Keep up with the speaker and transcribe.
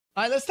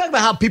All right, let's talk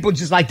about how people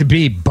just like to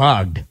be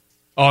bugged.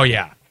 Oh,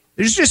 yeah.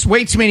 There's just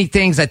way too many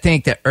things, I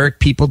think, that irk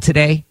people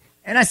today.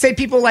 And I say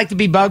people like to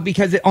be bugged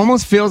because it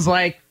almost feels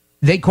like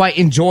they quite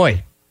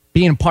enjoy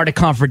being a part of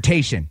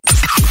confrontation.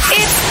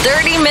 It's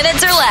 30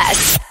 minutes or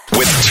less.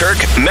 With Turk,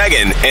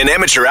 Megan, and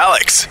Amateur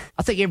Alex.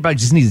 I think everybody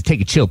just needs to take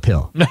a chill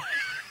pill.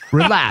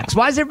 Relax.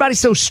 Why is everybody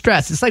so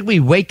stressed? It's like we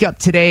wake up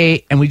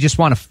today and we just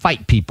want to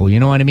fight people. You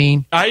know what I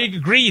mean? I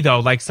agree, though.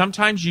 Like,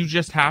 sometimes you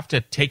just have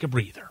to take a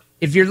breather.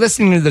 If you're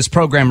listening to this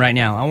program right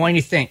now, I want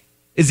you to think,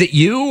 is it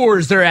you or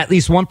is there at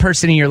least one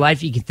person in your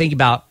life you can think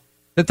about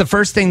that the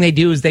first thing they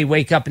do is they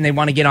wake up and they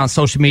want to get on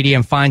social media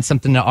and find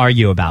something to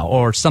argue about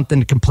or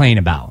something to complain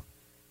about?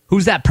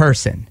 Who's that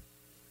person?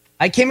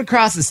 I came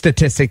across a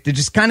statistic that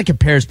just kind of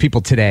compares people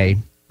today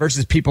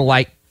versus people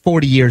like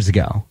 40 years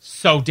ago.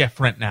 So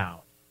different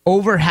now.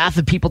 Over half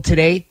of people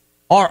today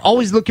are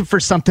always looking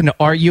for something to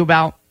argue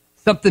about,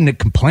 something to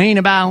complain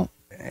about,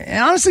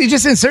 and honestly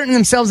just inserting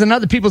themselves in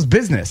other people's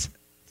business.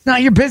 It's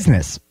not your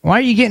business. Why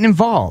are you getting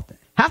involved?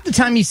 Half the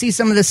time you see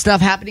some of this stuff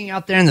happening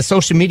out there in the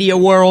social media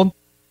world,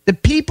 the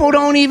people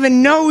don't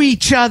even know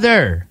each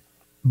other,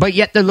 but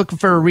yet they're looking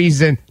for a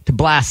reason to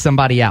blast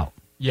somebody out.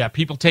 Yeah,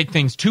 people take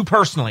things too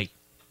personally.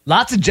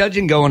 Lots of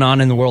judging going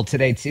on in the world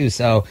today too.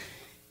 So,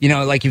 you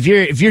know, like if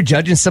you're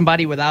judging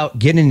somebody without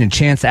getting a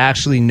chance to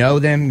actually know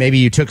them, maybe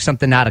you took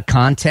something out of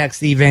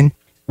context even,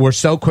 we're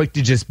so quick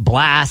to just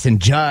blast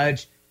and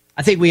judge.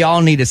 I think we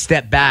all need to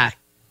step back,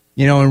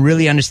 you know, and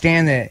really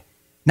understand that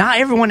not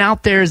everyone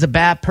out there is a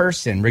bad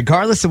person,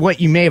 regardless of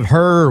what you may have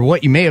heard or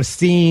what you may have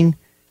seen.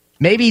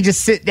 Maybe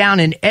just sit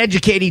down and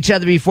educate each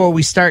other before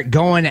we start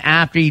going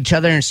after each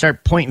other and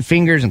start pointing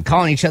fingers and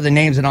calling each other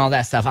names and all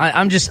that stuff.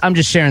 I'm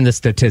just sharing this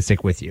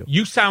statistic with you.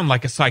 You sound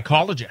like a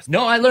psychologist.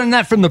 No, I learned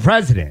that from the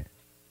president.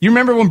 You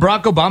remember when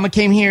Barack Obama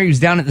came here? He was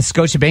down at the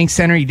Scotiabank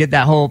Center. He did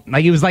that whole,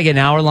 like, it was like an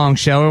hour-long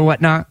show or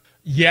whatnot.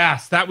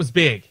 Yes, that was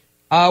big.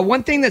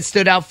 One thing that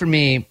stood out for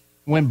me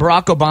when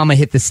Barack Obama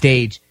hit the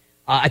stage,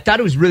 I thought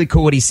it was really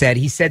cool what he said.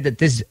 He said that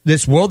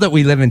this world that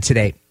we live in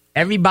today,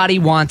 everybody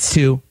wants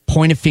to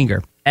point a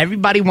finger.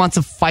 Everybody wants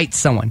to fight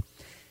someone.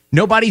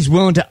 Nobody's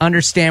willing to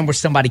understand where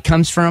somebody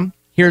comes from,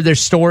 hear their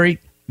story.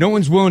 No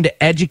one's willing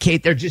to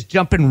educate. They're just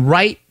jumping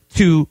right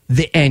to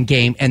the end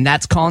game, and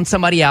that's calling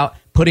somebody out,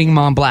 putting them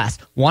on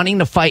blast, wanting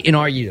to fight and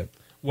argue.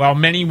 Well,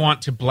 many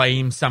want to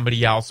blame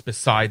somebody else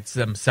besides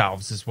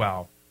themselves as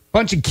well.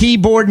 Bunch of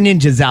keyboard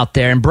ninjas out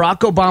there, and Barack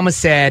Obama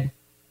said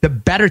the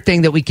better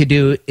thing that we could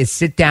do is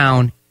sit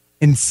down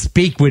and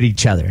speak with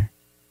each other,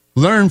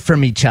 learn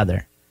from each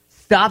other,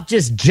 stop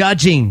just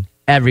judging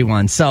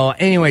everyone. So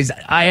anyways,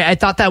 I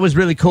thought that was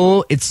really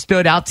cool. It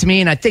stood out to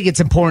me, and I think it's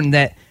important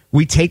that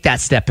we take that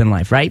step in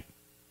life, right?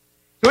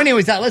 So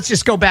anyways, let's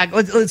just go back.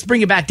 Let's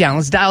bring it back down.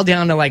 Let's dial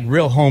down to like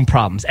real home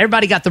problems.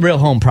 Everybody got the real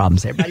home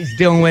problems. Everybody's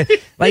dealing with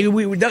like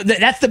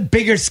that's the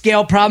bigger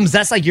scale problems.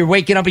 That's like you're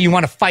waking up and you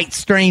want to fight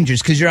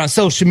strangers because you're on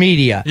social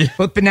media,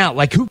 flipping out.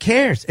 Like, who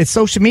cares? It's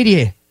social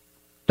media.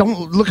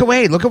 Don't look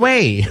away. Look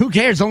away. Who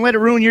cares? Don't let it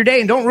ruin your day,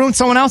 and don't ruin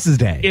someone else's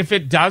day. If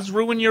it does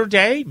ruin your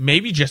day,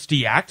 maybe just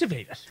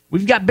deactivate it.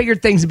 We've got bigger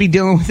things to be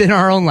dealing with in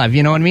our own life.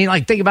 You know what I mean?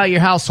 Like, think about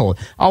your household.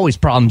 Always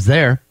problems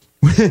there.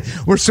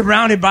 We're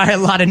surrounded by a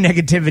lot of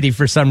negativity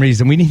for some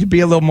reason. We need to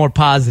be a little more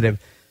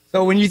positive.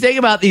 So when you think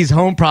about these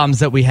home problems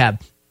that we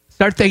have,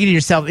 start thinking to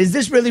yourself, is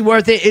this really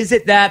worth it? Is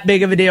it that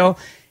big of a deal?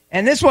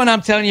 And this one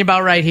I'm telling you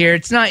about right here,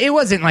 it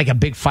wasn't like a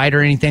big fight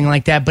or anything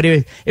like that, but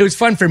it was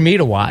fun for me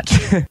to watch.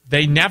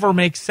 They never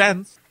make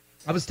sense.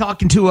 I was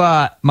talking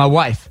to my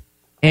wife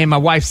and my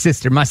wife's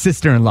sister, my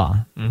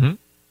sister-in-law. Mm-hmm.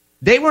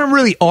 They weren't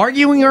really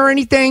arguing or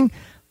anything,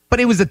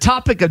 but it was a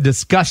topic of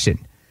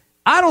discussion.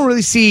 I don't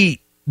really see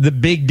the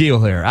big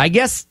deal here. I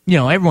guess, you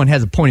know, everyone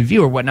has a point of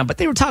view or whatnot, but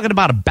they were talking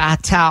about a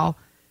bath towel.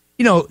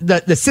 You know,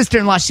 the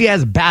sister-in-law, she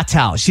has a bath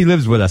towel. She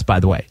lives with us, by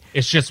the way.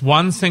 It's just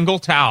one single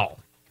towel.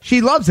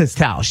 She loves this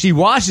towel. She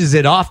washes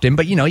it often,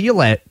 but, you know, you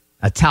let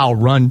a towel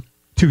run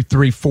 2,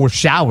 3, 4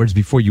 showers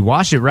before you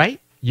wash it,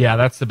 right? Yeah,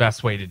 that's the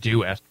best way to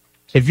do it.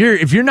 If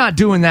you're not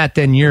doing that,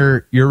 then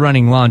you're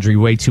running laundry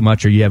way too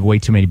much, or you have way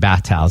too many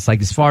bath towels. Like,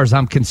 as far as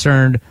I'm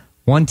concerned,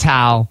 one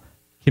towel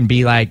can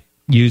be like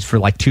used for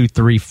like 2,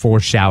 3,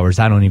 4 showers.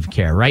 I don't even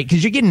care, right?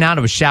 Because you're getting out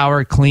of a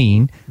shower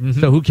clean,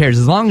 so who cares?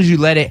 As long as you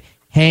let it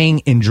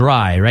hang and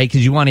dry, right?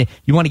 Because you want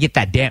to get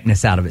that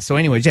dampness out of it. So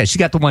anyways, yeah, she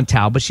got the one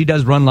towel, but she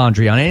does run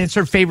laundry on it, and it's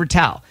her favorite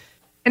towel.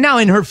 And now,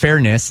 in her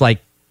fairness,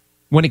 like,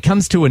 when it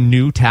comes to a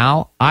new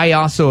towel, I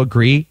also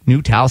agree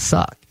new towels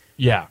suck.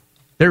 Yeah.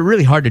 They're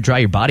really hard to dry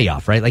your body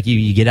off, right? Like,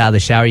 you get out of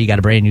the shower, you got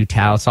a brand new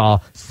towel, it's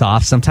all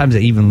soft. Sometimes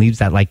it even leaves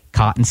that, like,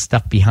 cotton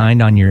stuff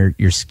behind on your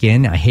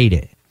skin. I hate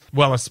it.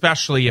 Well,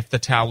 especially if the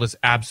towel is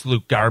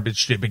absolute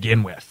garbage to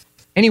begin with.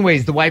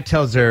 Anyways, the wife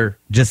tells her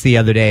just the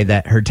other day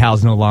that her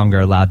towel's no longer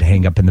allowed to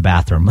hang up in the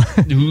bathroom.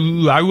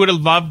 Ooh, I would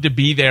have loved to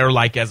be there,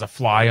 like, as a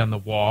fly on the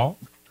wall.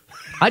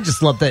 I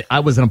just love that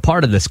I wasn't a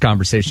part of this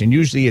conversation.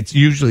 Usually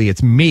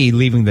it's me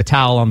leaving the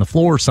towel on the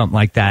floor or something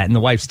like that, and the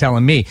wife's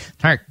telling me,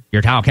 "Turk,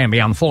 your towel can't be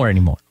on the floor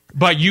anymore."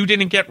 But you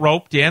didn't get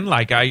roped in?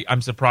 Like,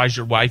 I'm surprised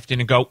your wife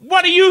didn't go,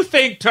 what do you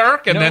think,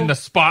 Turk? And then the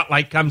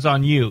spotlight comes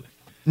on you.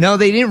 No,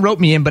 they didn't rope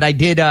me in, but I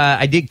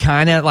did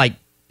kind of like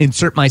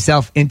insert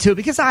myself into it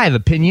because I have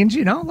opinions,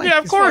 you know? Like, yeah,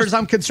 of course. As far as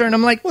I'm concerned,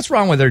 I'm like, what's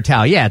wrong with her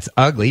towel? Yeah, it's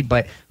ugly,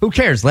 but who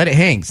cares? Let it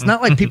hang. It's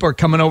not like people are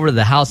coming over to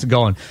the house and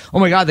going, oh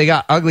my God, they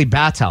got ugly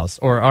bath towels.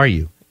 Or are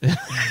you?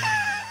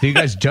 Do you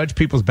guys judge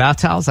people's bath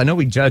towels? I know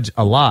we judge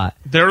a lot.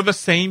 They're the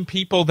same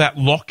people that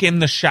look in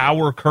the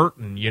shower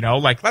curtain, you know?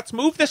 Like, let's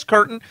move this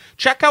curtain.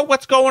 Check out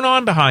what's going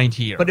on behind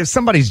here. But if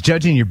somebody's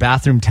judging your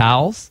bathroom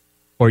towels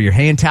or your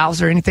hand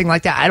towels or anything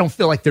like that, I don't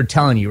feel like they're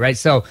telling you, right?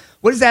 So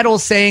what is that old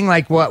saying,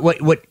 like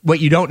what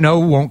you don't know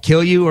won't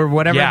kill you or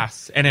whatever?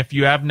 Yes, and if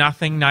you have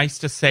nothing nice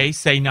to say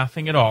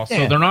nothing at all. So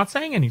Yeah. they're not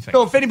saying anything.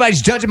 So if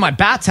anybody's judging my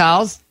bath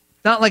towels,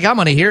 it's not like I'm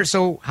going to hear it,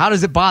 so how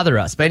does it bother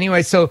us? But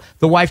anyway, so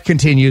the wife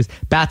continues,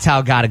 bath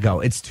towel got to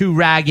go. It's too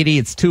raggedy.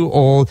 It's too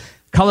old.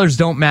 Colors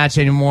don't match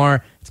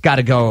anymore. It's got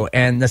to go.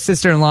 And the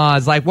sister-in-law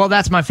is like, well,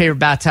 that's my favorite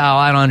bath towel.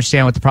 I don't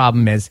understand what the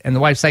problem is. And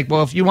the wife's like,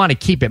 well, if you want to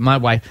keep it, my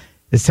wife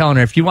is telling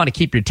her, if you want to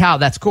keep your towel,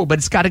 that's cool, but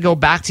it's got to go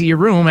back to your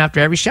room after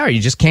every shower.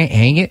 You just can't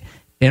hang it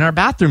in our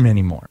bathroom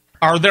anymore.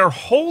 Are there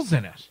holes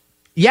in it?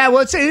 Yeah, well,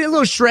 it's a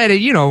little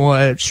shredded, you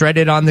know,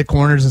 shredded on the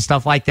corners and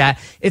stuff like that.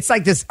 It's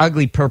like this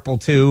ugly purple,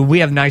 too. We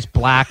have nice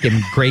black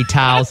and gray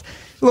towels.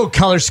 A little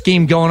color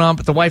scheme going on,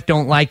 but the wife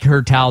don't like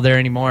her towel there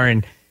anymore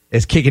and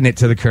is kicking it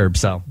to the curb,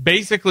 so.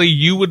 Basically,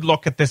 you would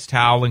look at this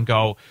towel and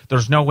go,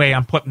 there's no way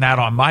I'm putting that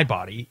on my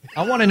body.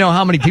 I want to know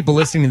how many people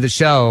listening to the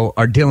show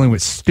are dealing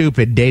with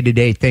stupid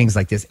day-to-day things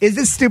like this. Is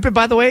this stupid,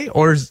 by the way,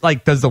 or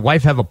does the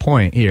wife have a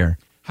point here?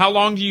 How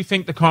long do you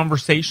think the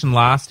conversation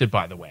lasted,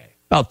 by the way?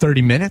 About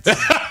 30 minutes.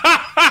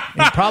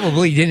 It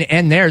probably didn't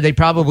end there. They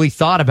probably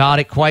thought about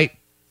it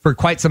for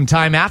quite some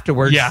time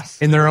afterwards.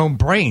 Yes. In their own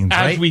brains, As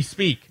right? we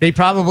speak. They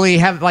probably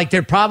have,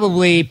 they're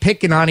probably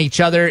picking on each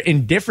other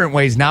in different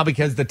ways now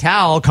because the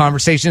towel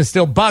conversation is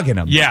still bugging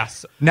them.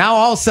 Yes. Now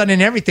all of a sudden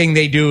everything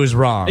they do is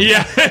wrong.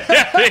 Yeah.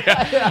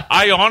 Yeah.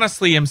 I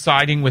honestly am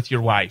siding with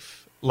your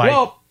wife. Like,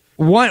 Well,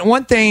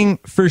 one thing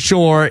for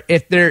sure,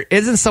 if there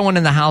isn't someone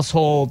in the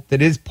household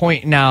that is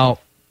pointing out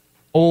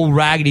old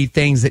raggedy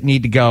things that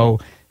need to go,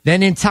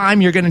 then in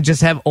time you're going to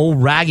just have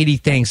old raggedy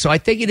things. So I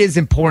think it is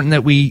important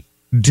that we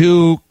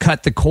do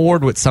cut the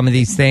cord with some of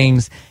these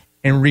things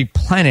and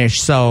replenish.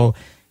 So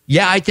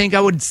yeah, I think I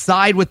would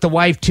side with the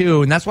wife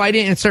too. And that's why I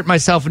didn't insert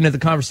myself into the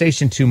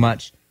conversation too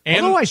much.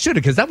 And- Although I should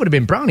have, because that would have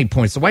been brownie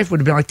points. The wife would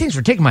have been like, thanks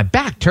for taking my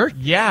back, Turk.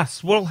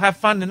 yes, we'll have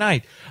fun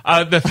tonight.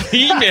 The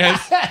theme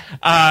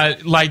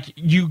is, like,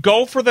 you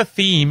go for the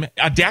theme.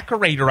 A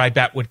decorator, I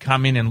bet, would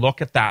come in and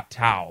look at that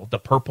towel, the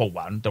purple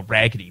one, the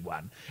raggedy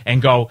one,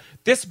 and go,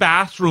 this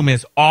bathroom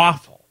is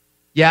awful.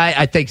 Yeah,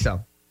 I think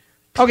so.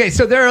 Okay,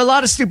 so there are a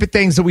lot of stupid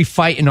things that we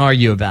fight and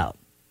argue about.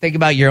 Think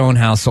about your own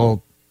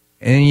household.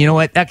 And you know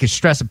what? That could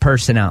stress a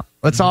person out.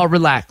 Let's all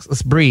relax.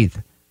 Let's breathe.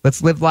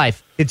 Let's live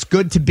life. It's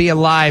good to be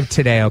alive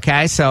today,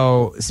 okay?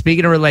 So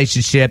speaking of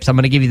relationships, I'm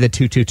going to give you the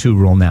 2-2-2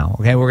 rule now,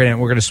 okay? We're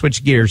going to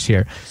switch gears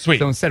here. Sweet.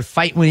 So instead of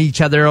fighting with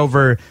each other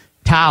over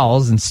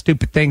towels and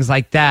stupid things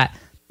like that,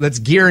 let's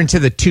gear into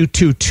the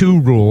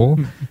 2-2-2 rule.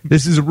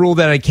 This is a rule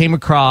that I came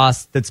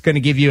across that's going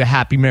to give you a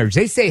happy marriage.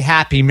 They say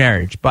happy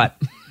marriage,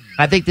 but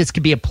I think this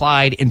could be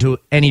applied into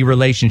any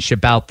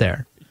relationship out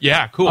there.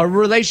 Yeah, cool. A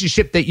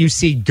relationship that you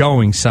see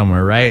going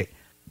somewhere, right?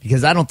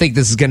 Because I don't think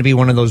this is going to be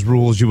one of those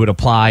rules you would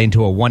apply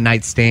into a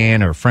one-night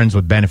stand or friends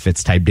with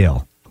benefits type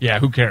deal. Yeah,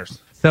 who cares?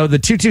 So the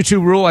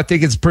 2-2-2 rule, I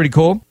think it's pretty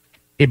cool.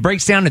 It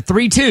breaks down to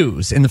 3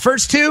 2s. And the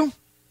first 2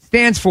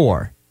 stands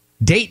for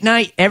date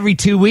night every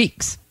 2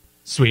 weeks.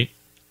 Sweet.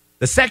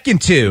 The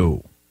second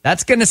 2,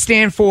 that's going to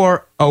stand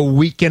for a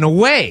weekend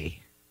away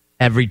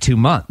every 2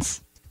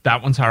 months.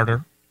 That one's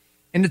harder.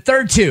 And the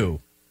third 2,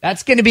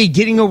 that's going to be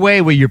getting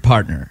away with your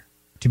partner.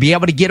 To be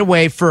able to get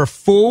away for a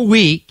full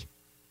week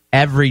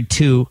every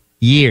 2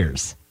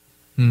 years.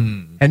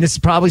 And this is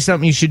probably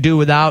something you should do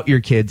without your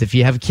kids. If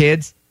you have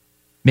kids,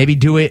 maybe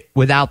do it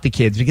without the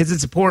kids, because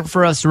it's important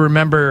for us to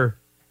remember,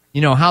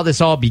 you know, how this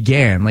all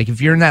began. Like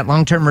if you're in that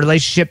long-term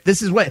relationship,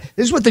 this is what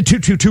the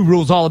 2-2-2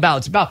 rule is all about.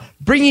 It's about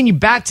bringing you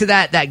back to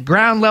that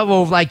ground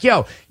level of like,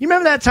 yo, you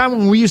remember that time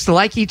when we used to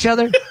like each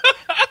other?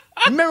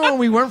 Remember when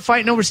we weren't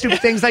fighting over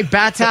stupid things like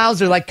bath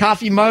towels or like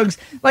coffee mugs?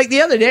 Like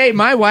the other day,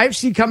 my wife,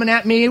 she coming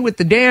at me with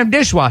the damn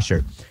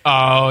dishwasher.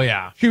 Oh,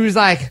 yeah. She was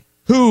like,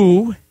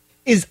 who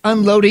is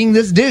unloading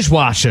this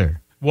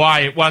dishwasher? Why?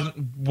 It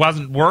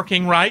wasn't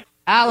working right?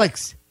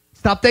 Alex,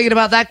 stop thinking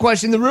about that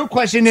question. The real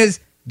question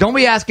is, don't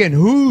be asking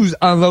who's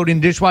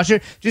unloading the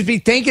dishwasher. Just be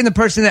thanking the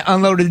person that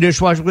unloaded the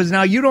dishwasher, because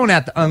now you don't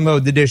have to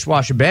unload the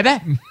dishwasher,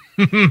 baby.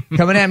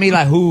 Coming at me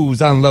like,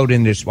 who's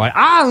unloading the dishwasher?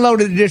 I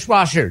unloaded the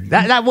dishwasher.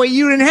 That way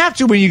you didn't have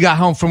to when you got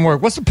home from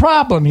work. What's the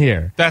problem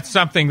here? That's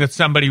something that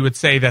somebody would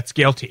say that's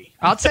guilty.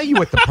 I'll tell you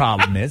what the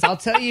problem is. I'll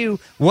tell you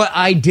what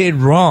I did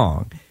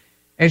wrong.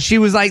 And she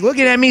was like,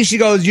 looking at me, she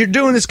goes, you're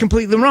doing this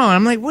completely wrong.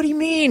 I'm like, what do you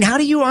mean? How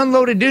do you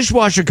unload a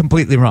dishwasher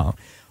completely wrong?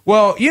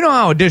 Well, you know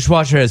how a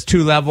dishwasher has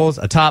 2 levels,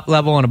 a top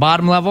level and a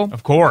bottom level?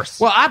 Of course.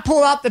 Well, I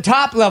pull out the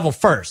top level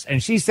first,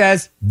 and she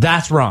says,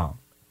 that's wrong.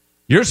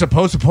 You're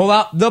supposed to pull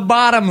out the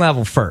bottom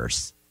level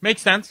first.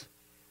 Makes sense.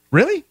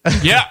 Really?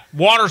 Yeah,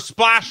 water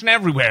splashing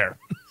everywhere.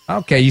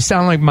 Okay, you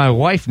sound like my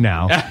wife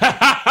now.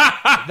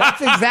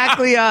 That's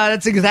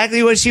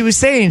exactly what she was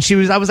saying.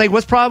 I was like,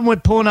 what's the problem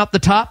with pulling out the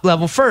top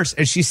level first?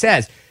 And she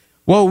says,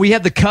 well, we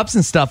have the cups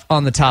and stuff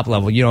on the top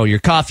level. You know, your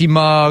coffee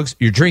mugs,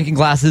 your drinking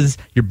glasses,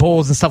 your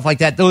bowls and stuff like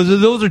that.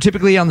 Those are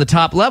typically on the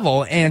top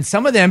level, and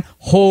some of them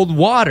hold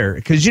water.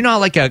 Because you know how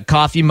like a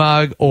coffee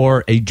mug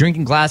or a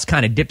drinking glass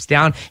kind of dips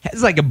down,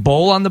 has like a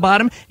bowl on the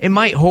bottom, it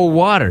might hold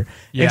water.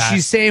 Yeah. And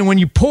she's saying when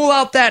you pull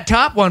out that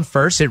top one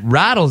first, it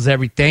rattles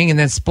everything and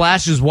then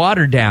splashes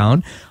water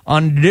down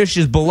on the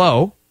dishes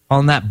below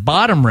on that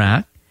bottom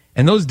rack,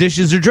 and those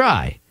dishes are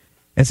dry.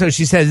 And so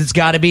she says it's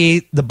got to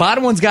be, the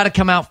bottom one's got to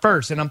come out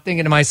first. And I'm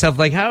thinking to myself,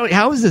 like,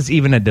 how is this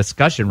even a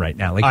discussion right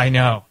now? Like, I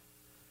know.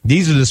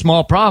 These are the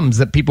small problems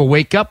that people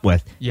wake up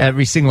with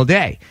every single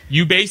day.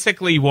 You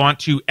basically want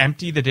to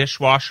empty the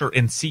dishwasher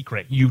in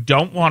secret. You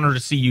don't want her to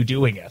see you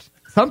doing it.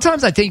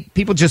 Sometimes I think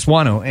people just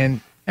want to,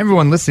 and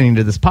everyone listening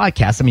to this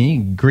podcast, I mean,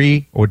 you can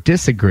agree or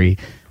disagree,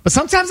 but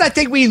sometimes I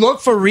think we look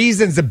for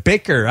reasons to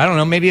bicker. I don't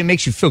know, maybe it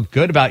makes you feel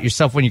good about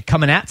yourself when you're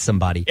coming at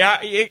somebody. Yeah,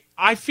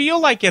 I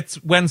feel like it's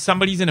when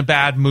somebody's in a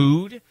bad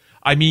mood.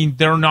 I mean,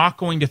 they're not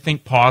going to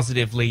think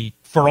positively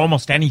for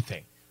almost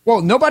anything.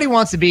 Well, nobody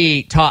wants to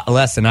be taught a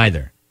lesson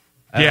either.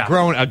 Yeah.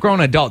 A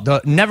grown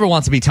adult never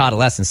wants to be taught a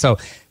lesson. So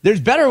there's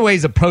better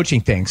ways of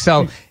approaching things.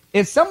 So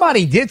if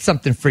somebody did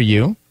something for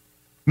you,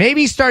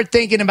 maybe start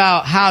thinking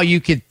about how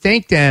you could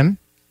thank them,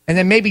 and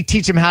then maybe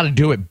teach them how to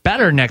do it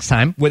better next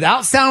time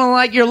without sounding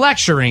like you're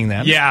lecturing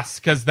them. Yes,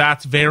 because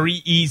that's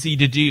very easy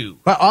to do.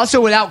 But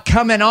also without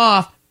coming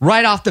off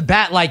right off the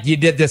bat like you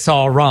did this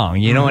all wrong.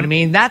 You know what I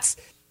mean? That's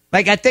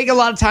like, I think a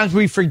lot of times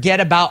we forget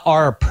about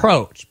our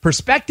approach.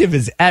 Perspective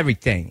is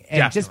everything.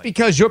 And Definitely. just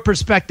because your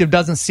perspective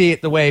doesn't see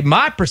it the way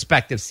my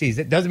perspective sees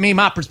it doesn't mean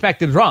my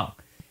perspective's wrong.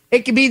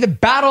 It could be the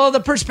battle of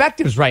the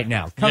perspectives right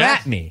now. Come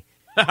at me.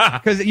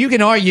 Because you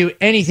can argue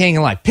anything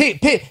in life.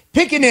 Pick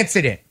an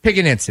incident. Pick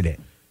an incident.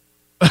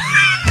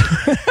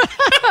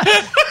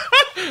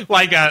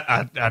 Like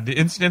an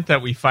incident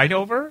that we fight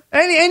over?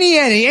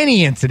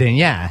 Any incident,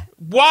 yeah.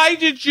 Why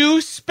did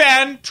you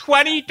spend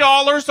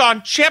 $20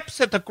 on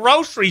chips at the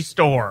grocery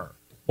store?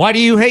 Why do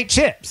you hate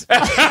chips?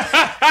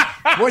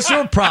 What's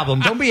your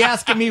problem? Don't be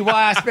asking me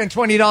why I spent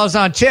 $20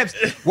 on chips.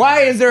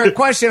 Why is there a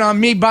question on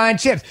me buying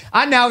chips?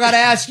 I now got to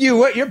ask you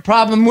what your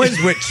problem was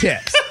with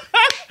chips.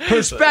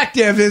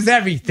 Perspective is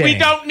everything. We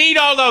don't need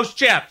all those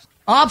chips.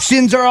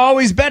 Options are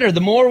always better.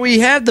 The more we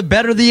have, the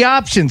better the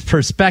options.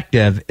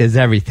 Perspective is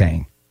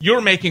everything.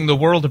 You're making the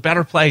world a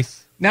better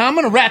place. Now, I'm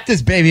going to wrap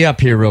this baby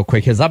up here real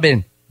quick because I've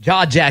been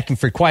jaw-jacking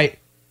for quite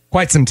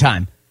some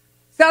time.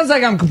 Sounds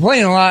like I'm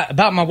complaining a lot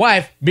about my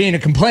wife being a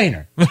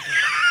complainer.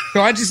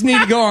 So I just need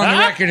to go on the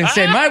record and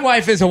say my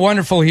wife is a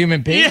wonderful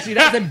human being. She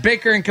doesn't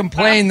bicker and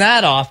complain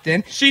that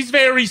often. She's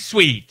very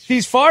sweet.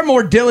 She's far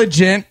more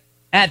diligent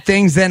at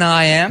things than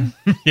I am.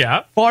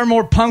 Yeah. Far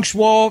more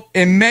punctual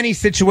in many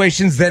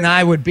situations than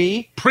I would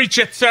be. Preach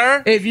it,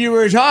 sir. If you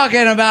were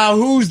talking about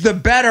who's the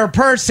better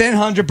person,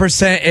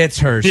 100% it's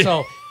her.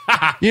 So,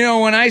 you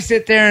know, when I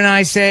sit there and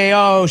I say,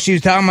 oh,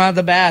 she's talking about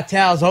the bath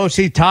towels, oh,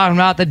 she's talking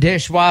about the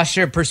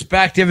dishwasher,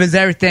 perspective is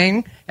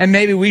everything, and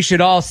maybe we should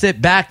all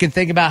sit back and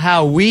think about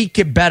how we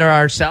could better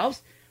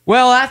ourselves.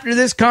 Well, after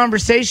this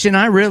conversation,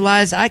 I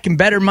realize I can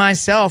better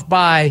myself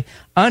by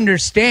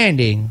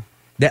understanding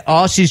that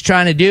all she's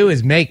trying to do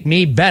is make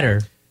me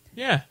better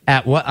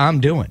at what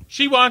I'm doing.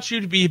 She wants you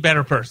to be a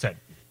better person.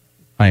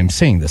 I am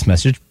saying this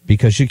message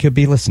because you could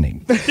be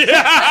listening. I'm just joking.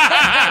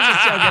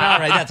 All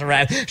right, that's a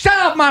wrap. Shut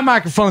off my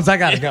microphones. I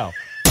got to go.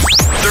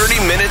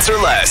 30 minutes or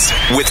less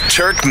with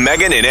Turk,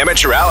 Megan, and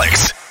Amateur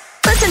Alex.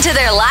 Listen to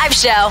their live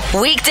show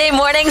weekday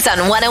mornings on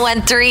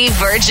 101.3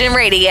 Virgin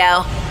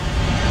Radio.